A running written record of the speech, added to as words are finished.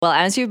Well,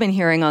 as you've been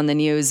hearing on the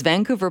news,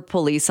 Vancouver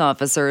police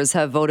officers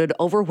have voted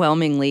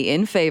overwhelmingly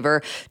in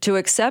favor to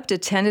accept a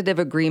tentative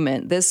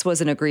agreement. This was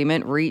an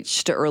agreement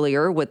reached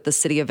earlier with the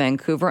City of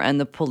Vancouver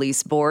and the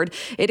Police Board.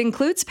 It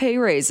includes pay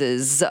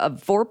raises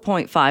of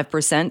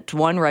 4.5%,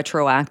 one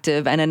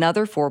retroactive, and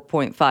another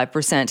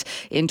 4.5%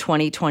 in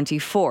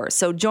 2024.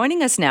 So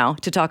joining us now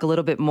to talk a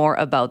little bit more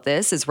about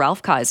this is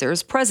Ralph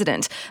Kaisers,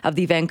 president of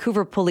the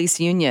Vancouver Police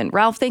Union.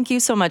 Ralph, thank you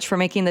so much for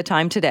making the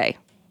time today.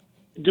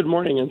 Good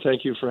morning, and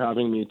thank you for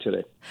having me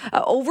today.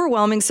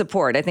 Overwhelming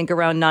support, I think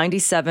around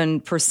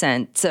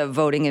 97%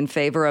 voting in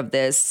favor of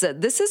this.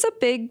 This is a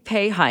big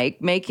pay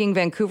hike, making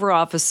Vancouver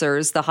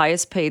officers the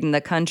highest paid in the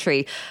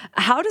country.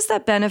 How does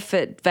that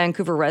benefit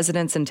Vancouver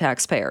residents and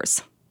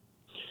taxpayers?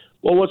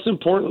 Well, what's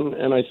important,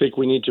 and I think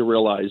we need to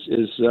realize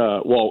is,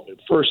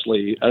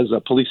 firstly, as a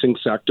policing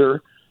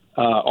sector,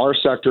 our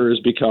sector has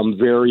become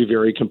very,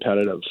 very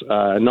competitive,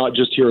 not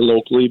just here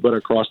locally, but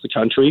across the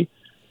country.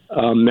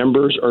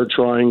 Members are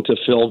trying to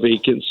fill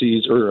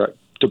vacancies, or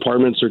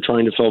departments are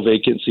trying to fill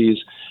vacancies,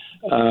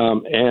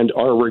 and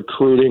are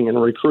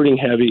recruiting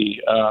heavy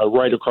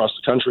right across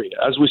the country.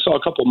 As we saw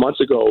a couple of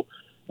months ago,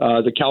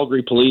 the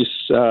Calgary Police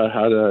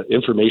had an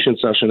information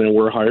session, and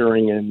we're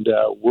hiring and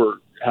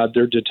had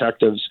their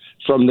detectives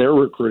from their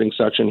recruiting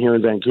section here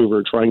in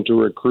Vancouver trying to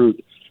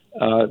recruit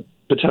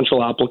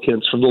potential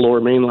applicants from the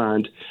Lower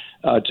Mainland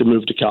to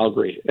move to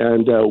Calgary.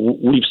 And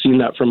we've seen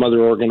that from other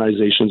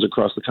organizations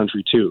across the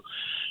country too.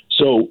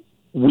 So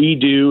we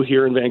do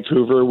here in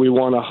Vancouver, we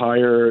want to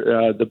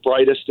hire the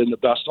brightest and the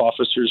best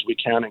officers we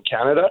can in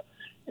Canada.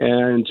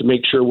 And to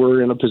make sure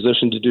we're in a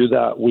position to do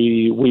that,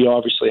 we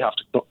obviously have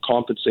to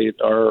compensate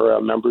our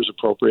members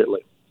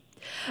appropriately.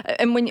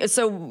 And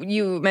so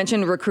you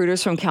mentioned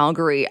recruiters from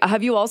Calgary.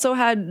 Have you also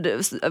had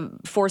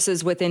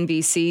forces within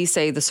BC,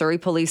 say the Surrey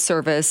Police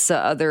Service,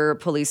 other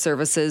police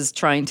services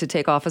trying to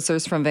take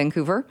officers from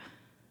Vancouver?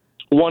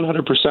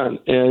 100%.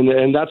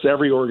 And that's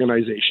every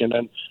organization.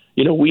 And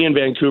we in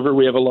Vancouver,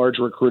 we have a large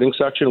recruiting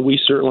section. We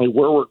certainly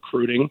were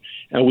recruiting,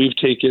 and we've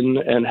taken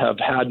and have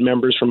had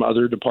members from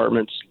other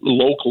departments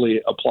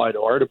locally apply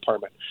to our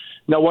department.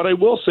 Now, what I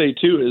will say,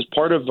 too, is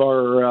part of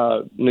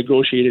our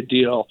negotiated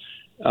deal,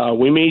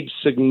 we made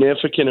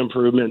significant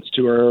improvements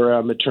to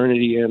our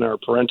maternity and our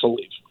parental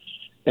leave.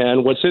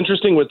 And what's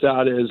interesting with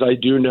that is I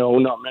do know,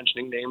 not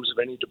mentioning names of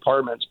any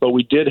departments, but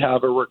we did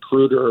have a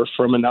recruiter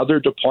from another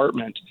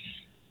department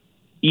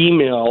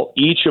email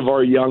each of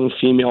our young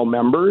female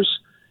members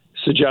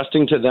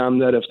suggesting to them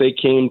that if they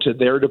came to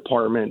their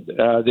department,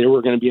 they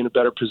were going to be in a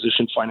better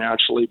position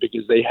financially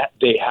because they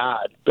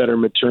had better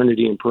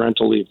maternity and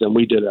parental leave than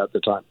we did at the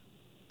time.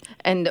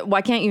 And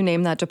why can't you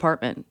name that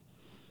department?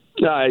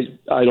 I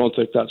don't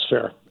think that's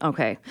fair.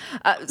 Okay.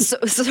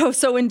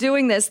 So in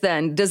doing this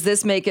then, does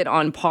this make it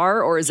on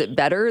par, or is it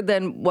better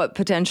than what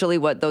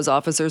those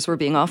officers were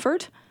being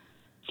offered?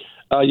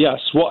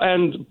 Yes. Well,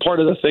 and part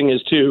of the thing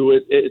is,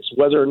 too, it's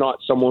whether or not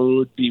someone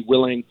would be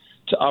willing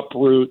to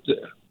uproot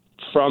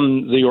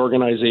from the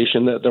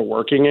organization that they're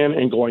working in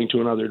and going to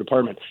another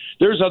department.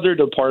 There's other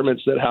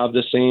departments that have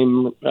the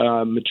same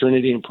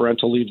maternity and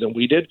parental leave than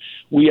we did.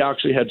 We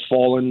actually had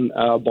fallen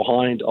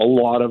behind a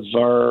lot of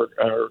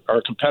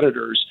our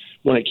competitors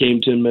when it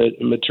came to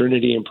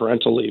maternity and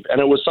parental leave.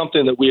 And it was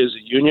something that we as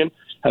a union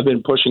have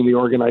been pushing the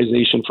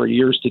organization for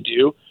years to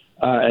do.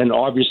 And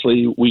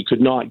obviously, we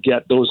could not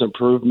get those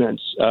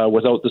improvements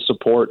without the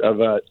support of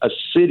a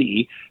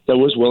city that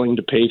was willing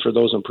to pay for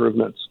those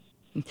improvements.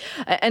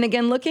 And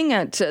again, looking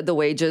at the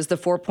wages, the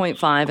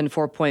 4.5 and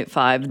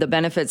 4.5, the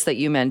benefits that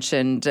you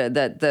mentioned,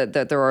 that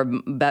there are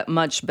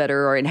much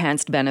better or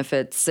enhanced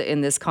benefits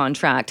in this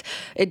contract,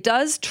 it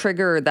does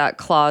trigger that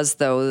clause,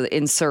 though,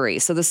 in Surrey.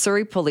 So the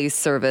Surrey Police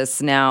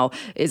Service now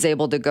is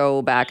able to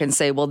go back and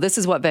say, well, this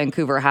is what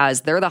Vancouver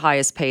has. They're the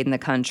highest paid in the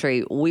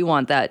country. We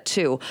want that,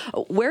 too.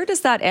 Where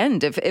does that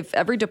end? If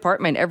every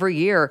department, every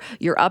year,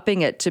 you're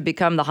upping it to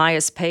become the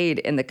highest paid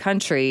in the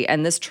country,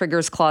 and this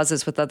triggers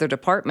clauses with other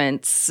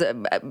departments,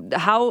 at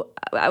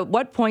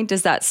what point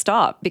does that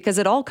stop? Because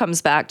it all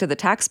comes back to the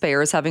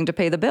taxpayers having to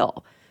pay the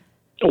bill.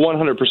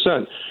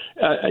 100%.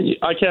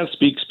 I can't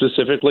speak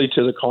specifically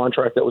to the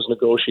contract that was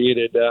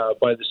negotiated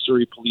by the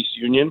Surrey Police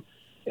Union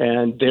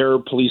and their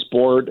police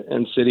board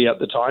and city at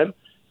the time,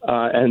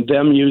 and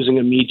them using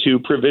a Me Too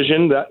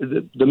provision.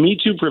 The Me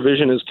Too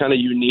provision is kind of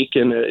unique,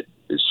 and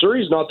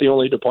Surrey's not the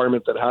only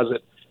department that has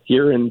it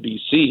here in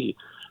BC.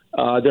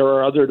 There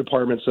are other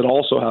departments that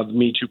also have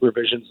Me Too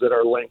provisions that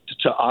are linked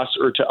to us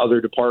or to other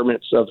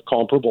departments of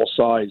comparable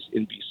size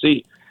in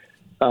BC.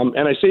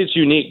 And I say it's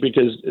unique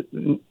because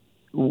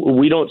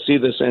we don't see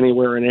this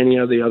anywhere in any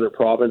of the other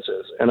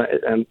provinces.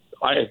 And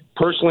I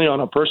personally,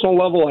 on a personal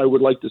level, I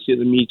would like to see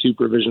the Me Too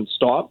provision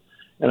stop.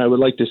 And I would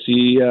like to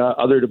see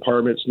other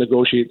departments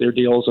negotiate their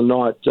deals and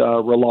not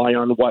rely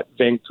on what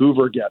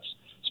Vancouver gets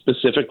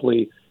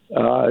specifically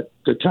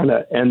to kind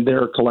of end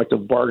their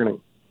collective bargaining.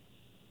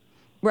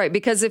 Right,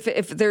 because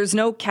if there's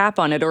no cap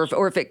on it,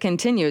 or if it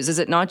continues, is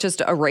it not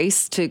just a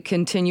race to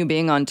continue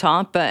being on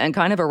top and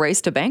kind of a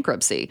race to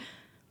bankruptcy?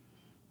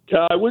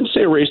 I wouldn't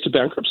say a race to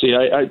bankruptcy.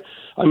 I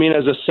I mean,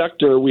 as a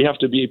sector, we have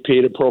to be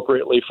paid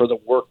appropriately for the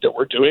work that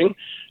we're doing.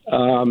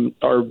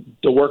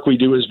 The work we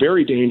do is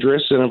very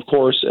dangerous. And of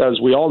course, as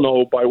we all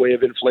know, by way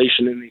of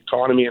inflation and the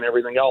economy and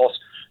everything else,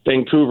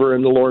 Vancouver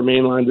and the Lower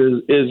Mainland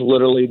is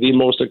literally the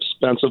most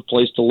expensive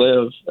place to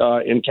live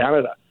in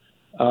Canada.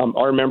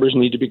 Our members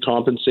need to be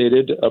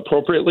compensated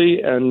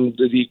appropriately, and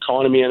the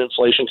economy and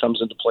inflation comes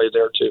into play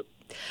there too.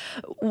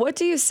 What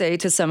do you say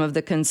to some of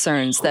the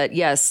concerns that,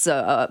 yes,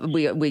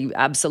 we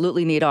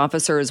absolutely need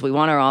officers. We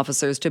want our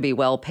officers to be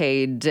well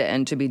paid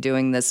and to be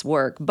doing this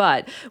work.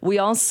 But we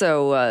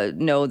also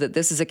know that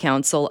this is a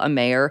council, a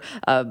mayor,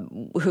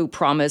 who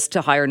promised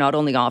to hire not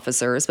only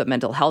officers, but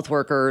mental health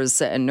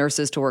workers and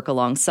nurses to work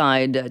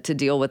alongside to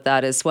deal with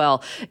that as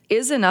well.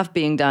 Is enough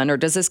being done, or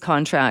does this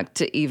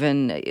contract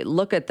even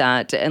look at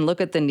that and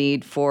look at the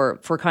need for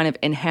kind of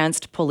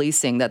enhanced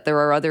policing, that there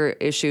are other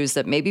issues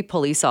that maybe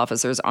police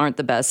officers aren't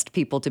the best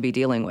people to be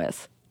dealing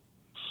with?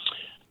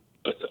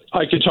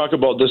 I could talk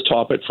about this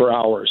topic for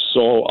hours,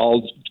 so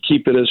I'll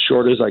keep it as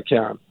short as I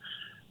can.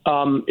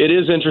 It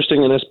is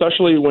interesting, and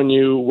especially when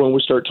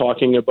we start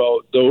talking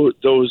about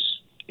those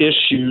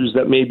issues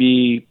that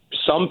maybe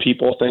some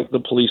people think the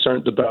police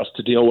aren't the best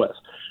to deal with.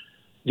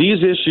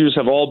 These issues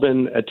have all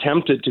been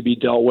attempted to be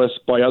dealt with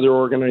by other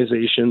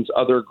organizations,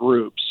 other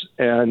groups,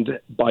 and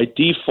by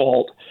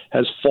default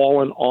has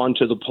fallen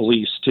onto the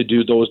police to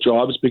do those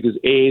jobs because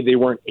A, they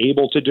weren't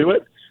able to do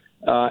it,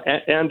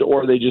 and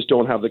or they just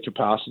don't have the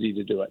capacity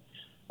to do it.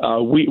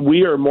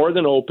 We are more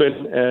than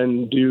open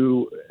and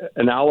do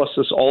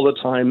analysis all the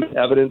time,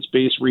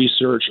 evidence-based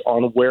research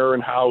on where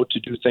and how to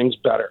do things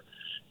better.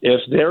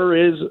 If there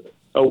is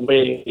a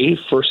way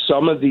for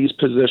some of these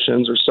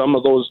positions or some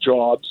of those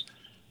jobs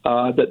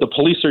that the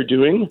police are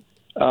doing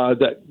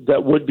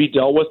that would be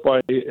dealt with by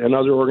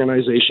another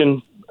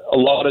organization, a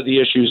lot of the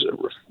issues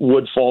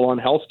would fall on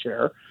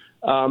healthcare,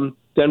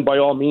 then by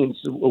all means,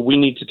 we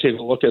need to take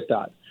a look at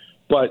that.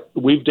 But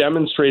we've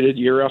demonstrated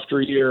year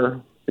after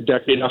year,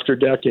 decade after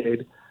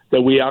decade,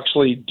 that we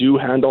actually do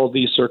handle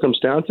these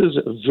circumstances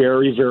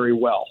very, very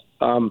well.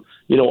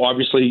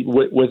 Obviously,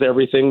 with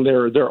everything,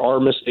 there are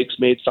mistakes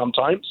made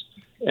sometimes,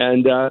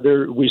 and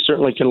we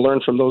certainly can learn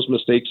from those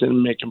mistakes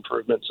and make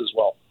improvements as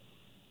well.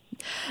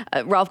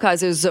 Ralph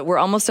Kaisers, we're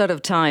almost out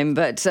of time,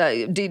 but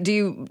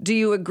do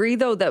you agree,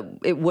 though, that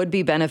it would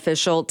be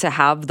beneficial to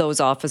have those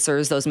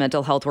officers, those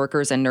mental health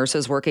workers and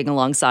nurses working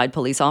alongside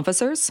police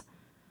officers?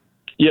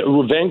 Yeah,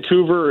 well,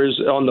 Vancouver is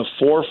on the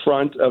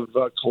forefront of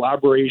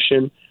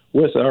collaboration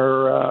with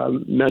our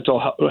mental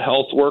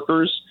health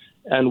workers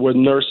and with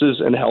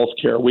nurses and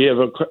healthcare. We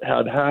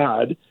have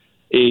had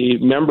a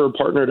member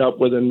partnered up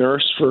with a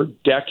nurse for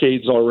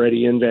decades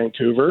already in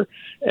Vancouver.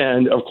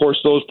 And of course,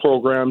 those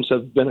programs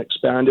have been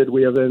expanded.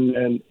 We have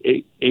an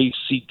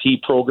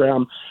ACT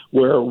program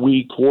where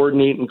we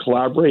coordinate and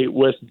collaborate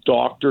with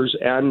doctors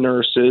and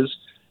nurses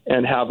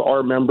and have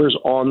our members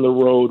on the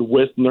road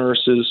with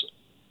nurses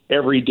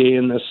every day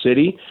in the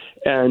city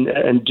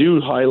and do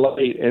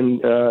highlight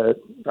and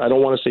I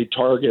don't want to say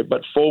target,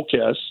 but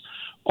focus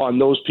on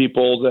those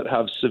people that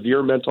have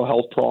severe mental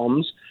health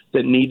problems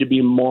that need to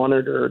be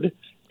monitored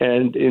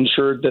and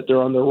ensured that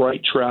they're on the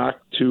right track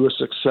to a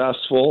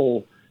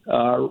successful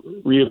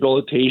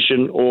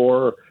rehabilitation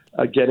or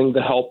getting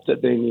the help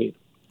that they need.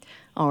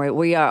 All right.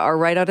 We are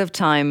right out of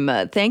time.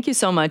 Thank you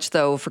so much,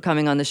 though, for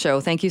coming on the show.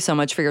 Thank you so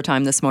much for your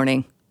time this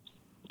morning.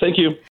 Thank you.